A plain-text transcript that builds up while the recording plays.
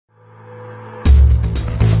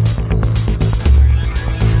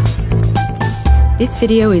This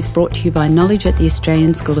video is brought to you by Knowledge at the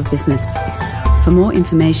Australian School of Business. For more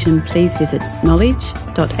information, please visit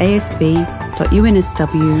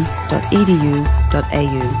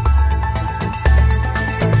knowledge.asb.unsw.edu.au.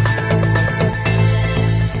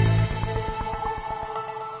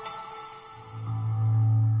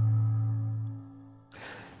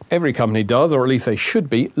 Every company does, or at least they should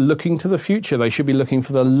be, looking to the future. They should be looking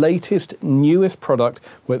for the latest, newest product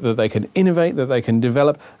that they can innovate, that they can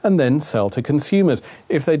develop, and then sell to consumers.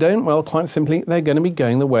 If they don't, well, quite simply, they're going to be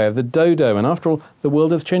going the way of the dodo. And after all, the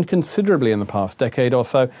world has changed considerably in the past decade or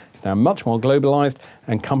so. It's now much more globalised,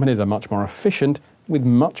 and companies are much more efficient with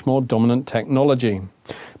much more dominant technology.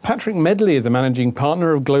 Patrick Medley is a managing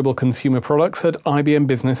partner of global consumer products at IBM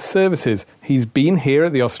Business Services. He's been here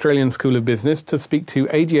at the Australian School of Business to speak to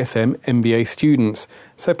AGSM MBA students.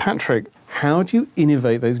 So Patrick, how do you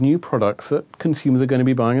innovate those new products that consumers are going to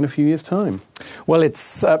be buying in a few years' time? Well,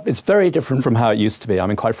 it's very different from how it used to be. I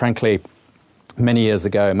mean, quite frankly, many years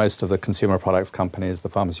ago, most of the consumer products companies, the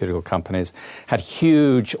pharmaceutical companies, had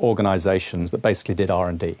huge organizations that basically did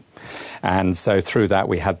R&D. And so through that,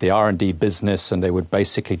 we had the R&D business, and they would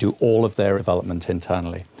basically do all of their development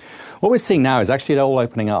internally. What we're seeing now is actually it all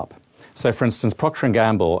opening up. So for instance, Procter &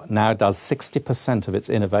 Gamble now does 60% of its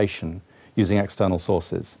innovation using external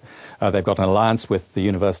sources. They've got an alliance with the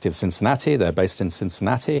University of Cincinnati. They're based in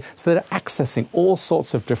Cincinnati. So they're accessing all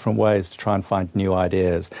sorts of different ways to try and find new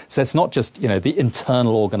ideas. So it's not just, the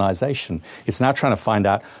internal organization. It's now trying to find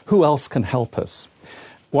out who else can help us.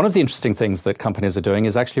 One of the interesting things that companies are doing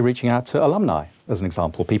is actually reaching out to alumni, as an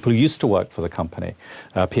example, people who used to work for the company.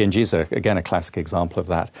 P&G is, again, a classic example of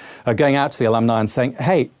that. Going out to the alumni and saying,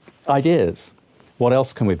 hey, ideas, what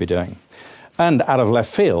else can we be doing? And out of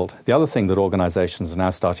left field, the other thing that organizations are now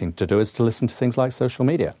starting to do is to listen to things like social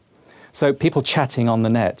media. So people chatting on the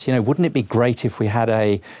net, wouldn't it be great if we had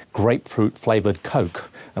a grapefruit-flavored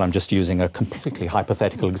Coke? And I'm just using a completely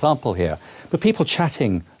hypothetical example here. But people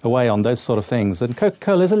chatting away on those sort of things, and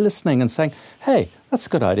Coca-Cola is listening and saying, hey, that's a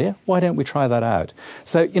good idea. Why don't we try that out?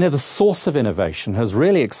 So, the source of innovation has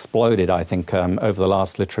really exploded, I think, over the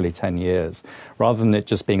last literally 10 years. Rather than it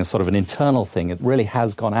just being a sort of an internal thing, it really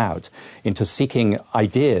has gone out into seeking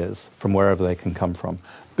ideas from wherever they can come from.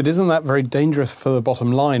 But isn't that very dangerous for the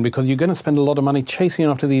bottom line? Because you're going to spend a lot of money chasing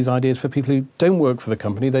after these ideas for people who don't work for the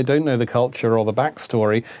company, they don't know the culture or the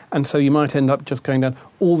backstory, and so you might end up just going down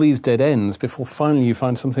all these dead ends before finally you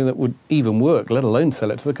find something that would even work, let alone sell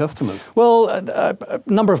it to the customers. Well, a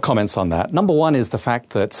number of comments on that. Number one is the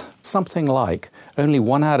fact that something like only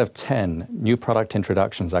 1 out of 10 new product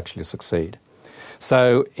introductions actually succeed.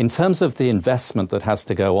 So in terms of the investment that has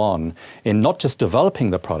to go on in not just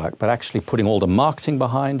developing the product, but actually putting all the marketing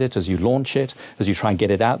behind it as you launch it, as you try and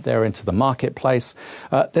get it out there into the marketplace,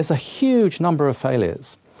 there's a huge number of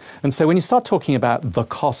failures. And so when you start talking about the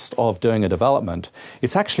cost of doing a development,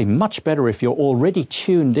 it's actually much better if you're already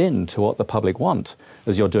tuned in to what the public want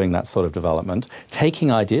as you're doing that sort of development,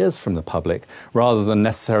 taking ideas from the public rather than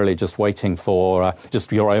necessarily just waiting for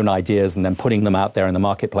just your own ideas and then putting them out there in the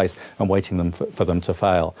marketplace and waiting for them to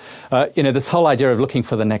fail. This whole idea of looking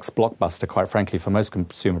for the next blockbuster, quite frankly, for most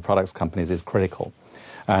consumer products companies is critical.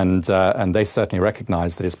 And they certainly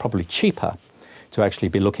recognize that it's probably cheaper to actually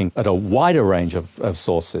be looking at a wider range of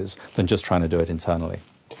sources than just trying to do it internally.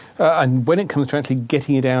 And when it comes to actually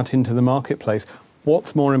getting it out into the marketplace,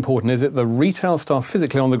 what's more important? Is it the retail staff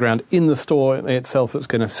physically on the ground in the store itself that's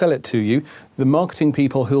going to sell it to you, the marketing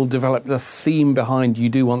people who'll develop the theme behind you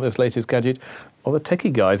do want this latest gadget, or the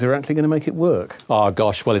techie guys who are actually going to make it work? Oh,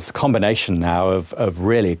 gosh, well, it's a combination now of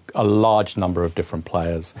really a large number of different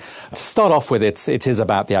players. To start off with, it is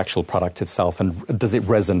about the actual product itself, and does it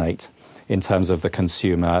resonate in terms of the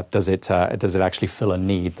consumer? Does it actually fill a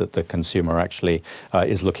need that the consumer actually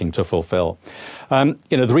is looking to fulfill?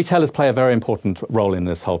 The retailers play a very important role in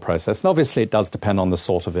this whole process. And obviously, it does depend on the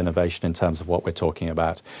sort of innovation in terms of what we're talking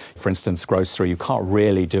about. For instance, grocery, you can't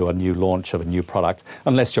really do a new launch of a new product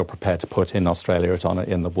unless you're prepared to put in Australia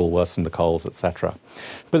in the Woolworths and the Coles, etc.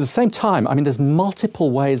 But at the same time, there's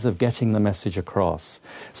multiple ways of getting the message across.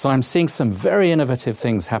 So I'm seeing some very innovative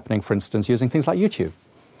things happening, for instance, using things like YouTube.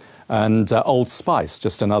 And Old Spice,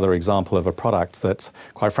 just another example of a product that,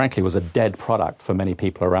 quite frankly, was a dead product for many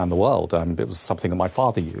people around the world. It was something that my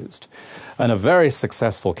father used. And a very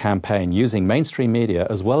successful campaign using mainstream media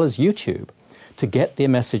as well as YouTube to get their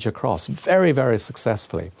message across very, very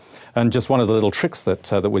successfully. And just one of the little tricks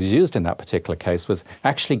that was used in that particular case was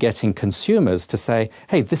actually getting consumers to say,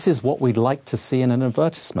 hey, this is what we'd like to see in an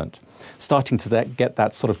advertisement. starting to get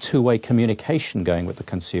that sort of two-way communication going with the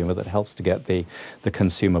consumer that helps to get the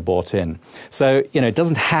consumer bought in. So, it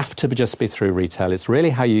doesn't have to just be through retail. It's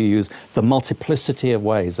really how you use the multiplicity of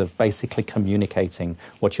ways of basically communicating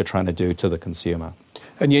what you're trying to do to the consumer.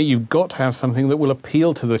 And yet you've got to have something that will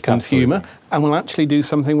appeal to the consumer. Absolutely. And will actually do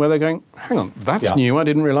something where they're going, hang on, that's new, I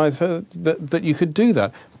didn't realise that you could do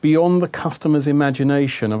that. Beyond the customer's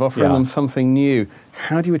imagination of offering them something new.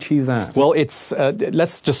 How do you achieve that? Well,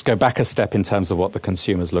 let's just go back a step in terms of what the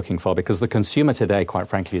consumer's looking for, because the consumer today, quite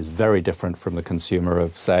frankly, is very different from the consumer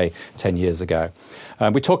of, say, 10 years ago.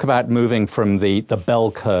 We talk about moving from the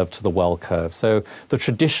bell curve to the well curve. So the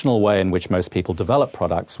traditional way in which most people develop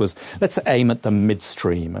products was, let's aim at the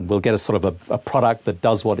midstream, and we'll get a sort of a product that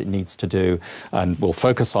does what it needs to do, and we'll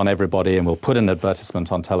focus on everybody, and we'll put an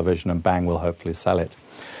advertisement on television, and bang, we'll hopefully sell it.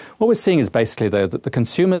 What we're seeing is basically, though, that the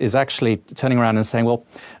consumer is actually turning around and saying, well,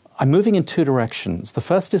 I'm moving in two directions. The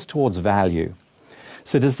first is towards value.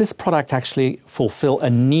 So does this product actually fulfill a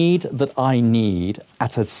need that I need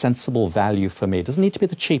at a sensible value for me? It doesn't need to be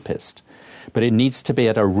the cheapest, but it needs to be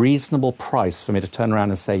at a reasonable price for me to turn around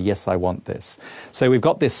and say, yes, I want this. So we've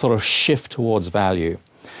got this sort of shift towards value.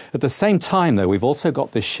 At the same time, though, we've also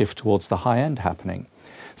got this shift towards the high end happening.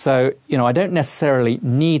 So, I don't necessarily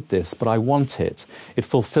need this, but I want it. It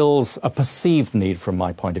fulfills a perceived need from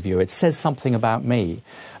my point of view. It says something about me.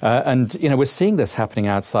 And we're seeing this happening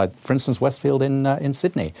outside, for instance, Westfield in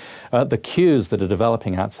Sydney. The queues that are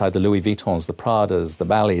developing outside the Louis Vuittons, the Pradas, the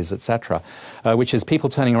Bally's, etc., which is people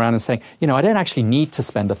turning around and saying, I don't actually need to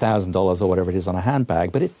spend $1,000 or whatever it is on a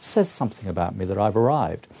handbag, but it says something about me that I've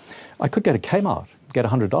arrived. I could go to Kmart, get a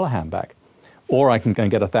 $100 handbag. Or I can go and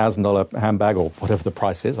get a $1,000 handbag, or whatever the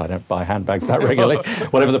price is. I don't buy handbags that regularly.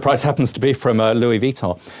 Whatever the price happens to be from Louis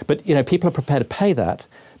Vuitton. But, people are prepared to pay that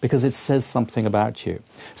because it says something about you.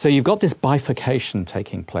 So you've got this bifurcation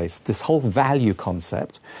taking place, this whole value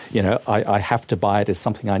concept. I have to buy it as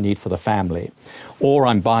something I need for the family. Or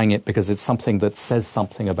I'm buying it because it's something that says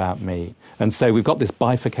something about me. And so we've got this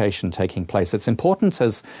bifurcation taking place. It's important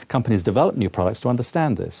as companies develop new products to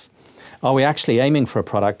understand this. Are we actually aiming for a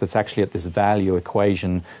product that's actually at this value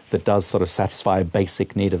equation that does sort of satisfy a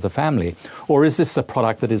basic need of the family? Or is this a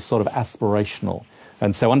product that is sort of aspirational?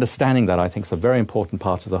 And so understanding that, I think, is a very important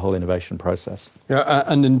part of the whole innovation process. Yeah,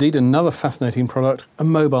 and indeed another fascinating product are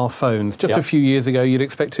mobile phones. Just a few years ago, you'd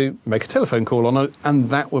expect to make a telephone call on it,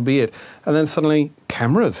 and that would be it. And then suddenly,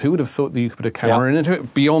 cameras. Who would have thought that you could put a camera into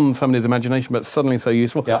it? Beyond somebody's imagination, but suddenly so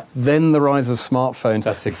useful. Then the rise of smartphones.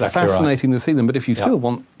 That's exactly right. Fascinating to see them. But if you still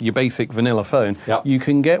want your basic vanilla phone, you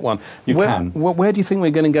can get one. You can. Where do you think we're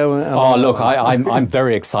going to go? Look, I'm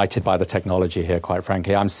very excited by the technology here, quite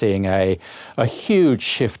frankly. I'm seeing a huge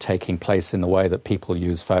shift taking place in the way that people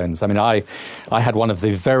use phones. I mean, I had one of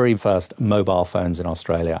the very first mobile phones in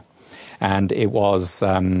Australia. And it was,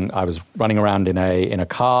 I was running around in a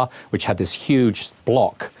car which had this huge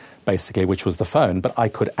block, basically, which was the phone, but I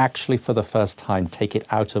could actually, for the first time, take it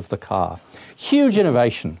out of the car. Huge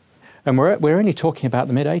innovation. And we're only talking about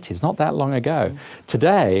the mid-'80s, not that long ago.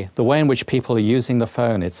 Today, the way in which people are using the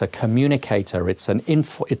phone, it's a communicator, it's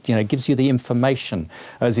it gives you the information.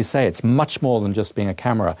 As you say, it's much more than just being a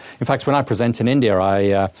camera. In fact, when I present in India,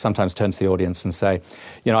 I sometimes turn to the audience and say,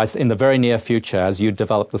 in the very near future, as you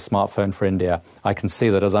develop the smartphone for India, I can see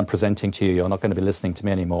that as I'm presenting to you, you're not going to be listening to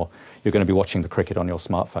me anymore. You're going to be watching the cricket on your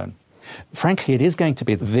smartphone. Frankly, it is going to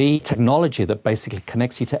be the technology that basically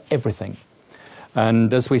connects you to everything.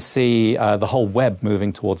 And as we see the whole web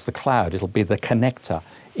moving towards the cloud, it'll be the connector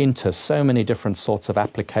into so many different sorts of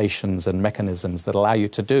applications and mechanisms that allow you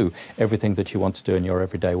to do everything that you want to do in your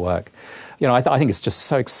everyday work. I think it's just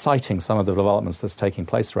so exciting, some of the developments that's taking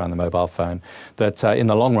place around the mobile phone, that in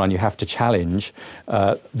the long run you have to challenge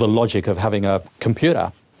the logic of having a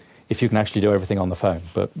computer if you can actually do everything on the phone.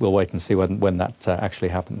 But we'll wait and see when that actually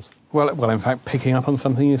happens. Well, in fact, picking up on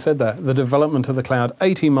something you said there, the development of the cloud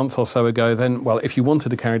 18 months or so ago, then, if you wanted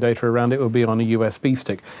to carry data around, it would be on a USB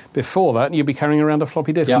stick. Before that, you'd be carrying around a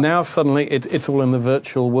floppy disk. Now, suddenly, it's all in the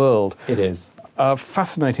virtual world. It is. A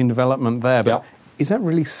fascinating development there, but is that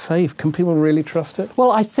really safe? Can people really trust it?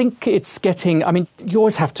 Well, I think it's getting... you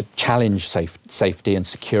always have to challenge safety and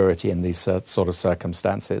security in these sort of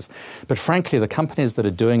circumstances. But frankly, the companies that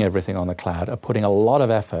are doing everything on the cloud are putting a lot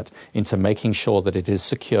of effort into making sure that it is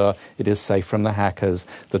secure, it is safe from the hackers,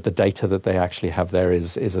 that the data that they actually have there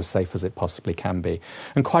is as safe as it possibly can be.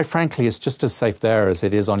 And quite frankly, it's just as safe there as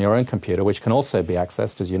it is on your own computer, which can also be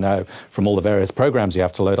accessed, as you know, from all the various programs you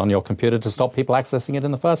have to load on your computer to stop people accessing it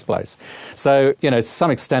in the first place. So, to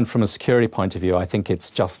some extent, from a security point of view, I think it's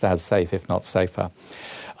just as safe, if not safer.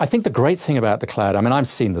 I think the great thing about the cloud, I mean, I've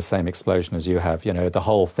seen the same explosion as you have. You know, the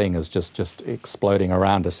whole thing is just exploding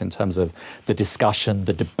around us in terms of the discussion,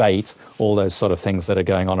 the debate, all those sort of things that are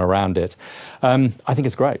going on around it. I think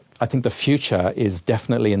it's great. I think the future is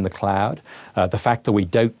definitely in the cloud. The fact that we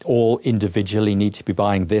don't all individually need to be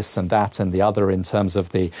buying this and that and the other in terms of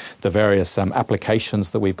the various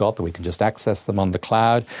applications that we've got, that we can just access them on the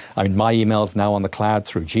cloud. I mean, my email's now on the cloud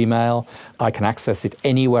through Gmail. I can access it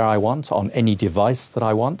anywhere I want, on any device that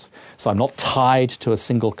I want. So I'm not tied to a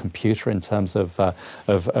single computer in terms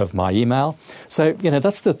of my email. So, you know,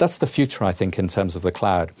 that's the future, I think, in terms of the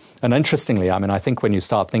cloud. And interestingly, I mean, I think when you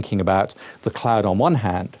start thinking about the cloud on one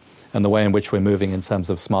hand, and the way in which we're moving in terms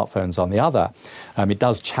of smartphones on the other, it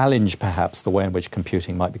does challenge perhaps the way in which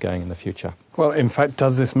computing might be going in the future. Well, in fact,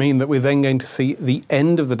 does this mean that we're then going to see the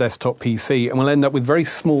end of the desktop PC and we'll end up with very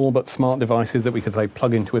small but smart devices that we could, say,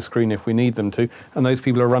 plug into a screen if we need them to, and those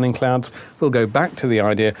people who are running clouds will go back to the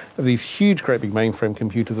idea of these huge, great big mainframe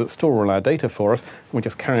computers that store all our data for us, and we're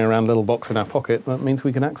just carrying around a little box in our pocket that means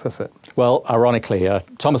we can access it? Well, ironically,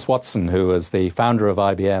 Thomas Watson, who was the founder of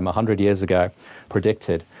IBM 100 years ago,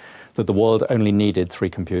 predicted that the world only needed 3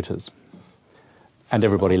 computers. And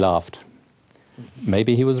everybody laughed.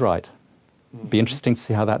 Maybe he was right. It'd be interesting to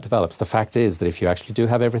see how that develops. The fact is that if you actually do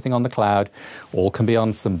have everything on the cloud, all can be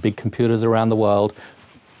on some big computers around the world,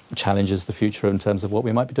 challenges the future in terms of what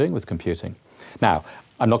we might be doing with computing. Now,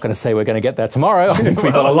 I'm not going to say we're going to get there tomorrow. I think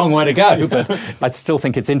we've got a long way to go. But I still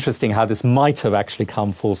think it's interesting how this might have actually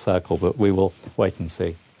come full circle, but we will wait and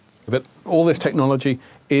see. But all this technology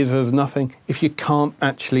is as nothing if you can't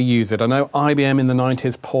actually use it. I know IBM in the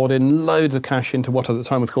 90s poured in loads of cash into what at the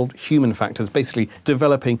time was called human factors, basically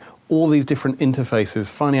developing all these different interfaces,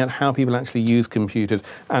 finding out how people actually use computers,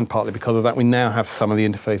 and partly because of that we now have some of the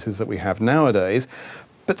interfaces that we have nowadays.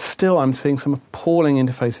 But still, I'm seeing some appalling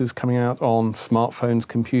interfaces coming out on smartphones,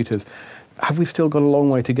 computers. Have we still got a long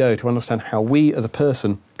way to go to understand how we as a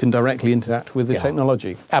person can directly interact with the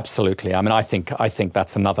technology? Absolutely. I mean, I think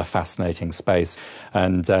that's another fascinating space.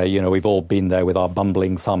 And, we've all been there with our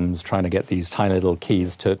bumbling thumbs trying to get these tiny little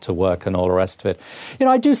keys to work and all the rest of it.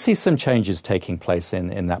 I do see some changes taking place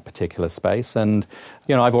in that particular space. And,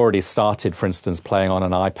 I've already started, for instance, playing on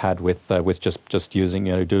an iPad with just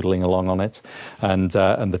using, doodling along on it. And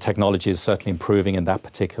the technology is certainly improving in that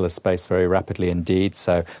particular space very rapidly indeed.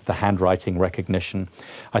 So the handwriting recognition.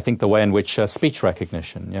 I think the way in which speech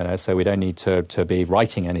recognition, so we don't need to be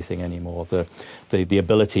writing anything anymore. The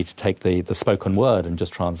ability to take the spoken word and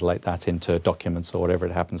just translate that into documents or whatever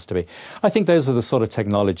it happens to be. I think those are the sort of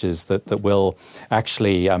technologies that will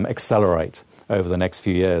actually accelerate over the next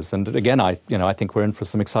few years. And again, I think we're in for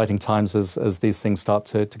some exciting times as these things start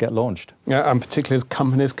to get launched. Yeah, and particularly as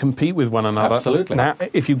companies compete with one another. Absolutely. Now,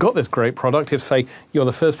 if you've got this great product, if, say, you're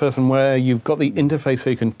the first person where you've got the interface so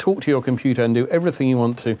you can talk to your computer and do everything you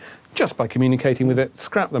want to just by communicating with it,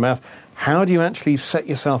 scrap the mouse, how do you actually set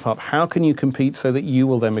yourself up? How can you compete so that you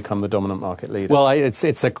will then become the dominant market leader? Well, it's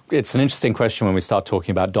an interesting question when we start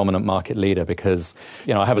talking about dominant market leader because,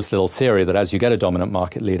 I have this little theory that as you get a dominant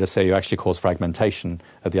market leader, so you actually cause fragmentation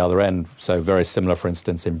at the other end. So very similar, for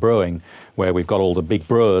instance, in brewing, where we've got all the big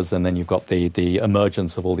brewers and then you've got the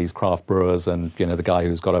emergence of all these craft brewers and, the guy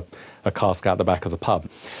who's got a cask out the back of the pub.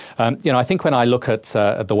 I think when I look at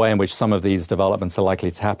the way in which some of these developments are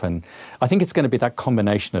likely to happen, I think it's going to be that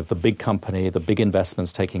combination of the big company, the big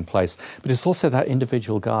investments taking place, but it's also that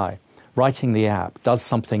individual guy writing the app, does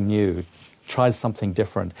something new, tries something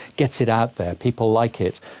different, gets it out there, people like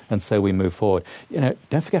it, and so we move forward.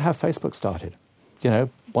 Don't forget how Facebook started. 1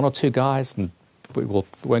 or 2 guys, and we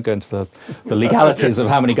won't go into the legalities of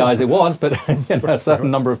how many guys it was, but a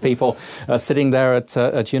certain number of people sitting there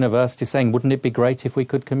at university saying, wouldn't it be great if we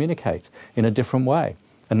could communicate in a different way?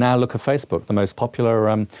 And now look at Facebook, the most popular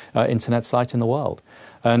internet site in the world.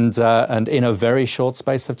 And in a very short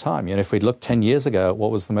space of time. If we'd looked 10 years ago at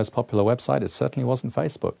what was the most popular website, it certainly wasn't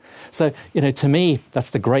Facebook. So, to me,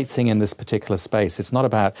 that's the great thing in this particular space. It's not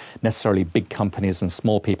about necessarily big companies and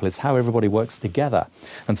small people. It's how everybody works together.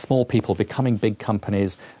 And small people becoming big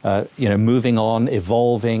companies, moving on,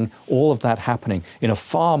 evolving, all of that happening in a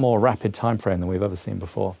far more rapid time frame than we've ever seen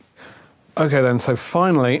before. OK, then, so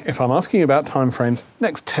finally, if I'm asking you about timeframes,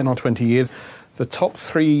 next 10 or 20 years, the top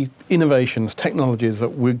 3 innovations, technologies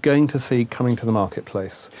that we're going to see coming to the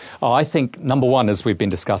marketplace? Oh, I think number one, as we've been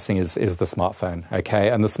discussing, is the smartphone, OK?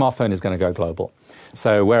 And the smartphone is going to go global.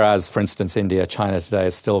 So whereas, for instance, India, China today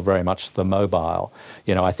is still very much the mobile,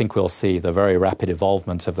 I think we'll see the very rapid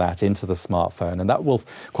evolvement of that into the smartphone. And that will,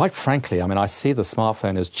 quite frankly, I see the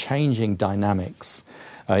smartphone as changing dynamics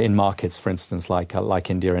in markets, for instance, like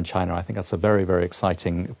India and China. I think that's a very, very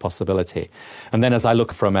exciting possibility. And then as I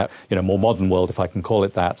look from a more modern world, if I can call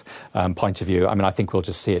it that, point of view, I mean, I think we'll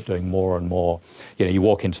just see it doing more and more. You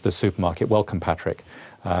walk into the supermarket, welcome, Patrick.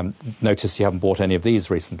 Notice you haven't bought any of these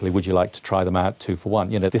recently. Would you like to try them out 2 for 1?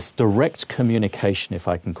 This direct communication, if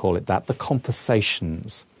I can call it that, the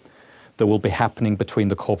conversations that will be happening between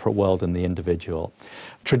the corporate world and the individual.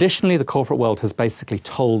 Traditionally, the corporate world has basically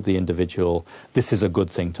told the individual, this is a good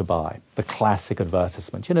thing to buy. The classic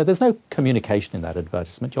advertisement. There's no communication in that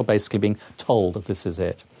advertisement. You're basically being told that this is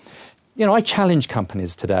it. I challenge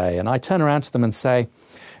companies today, and I turn around to them and say,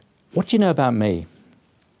 what do you know about me,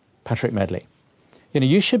 Patrick Medley?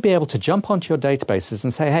 You should be able to jump onto your databases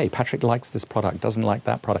and say, hey, Patrick likes this product, doesn't like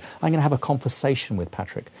that product. I'm going to have a conversation with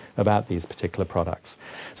Patrick about these particular products.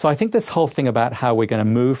 So I think this whole thing about how we're going to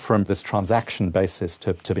move from this transaction basis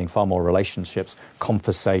to being far more relationships,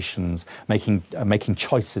 conversations, making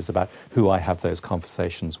choices about who I have those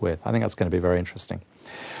conversations with. I think that's going to be very interesting.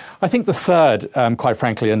 I think the third, quite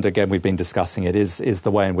frankly, and again we've been discussing it, is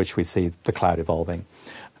the way in which we see the cloud evolving.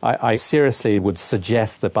 I seriously would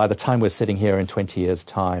suggest that by the time we're sitting here in 20 years'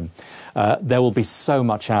 time, there will be so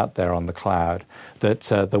much out there on the cloud that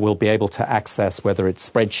we'll be able to access, whether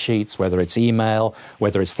it's spreadsheets, whether it's email,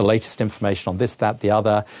 whether it's the latest information on this, that, the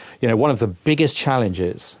other. One of the biggest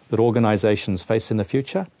challenges that organizations face in the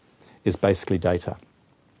future is basically data.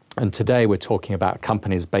 And today we're talking about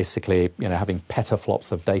companies basically, having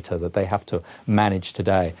petaflops of data that they have to manage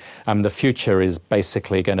today. The future is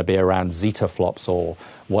basically going to be around zetaflops or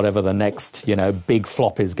whatever the next, big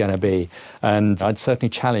flop is going to be. And I'd certainly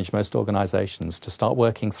challenge most organizations to start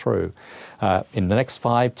working through, in the next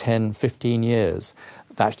 5, 10, 15 years,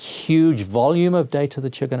 that huge volume of data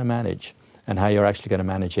that you're going to manage and how you're actually going to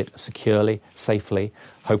manage it securely, safely,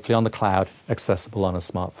 hopefully on the cloud, accessible on a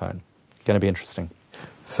smartphone. Going to be interesting.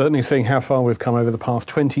 Certainly seeing how far we've come over the past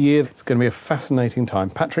 20 years. It's going to be a fascinating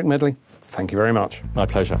time. Patrick Medley, thank you very much. My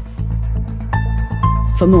pleasure.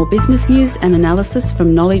 For more business news and analysis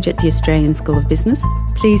from Knowledge at the Australian School of Business,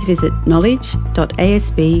 please visit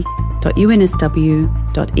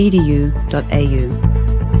knowledge.asb.unsw.edu.au.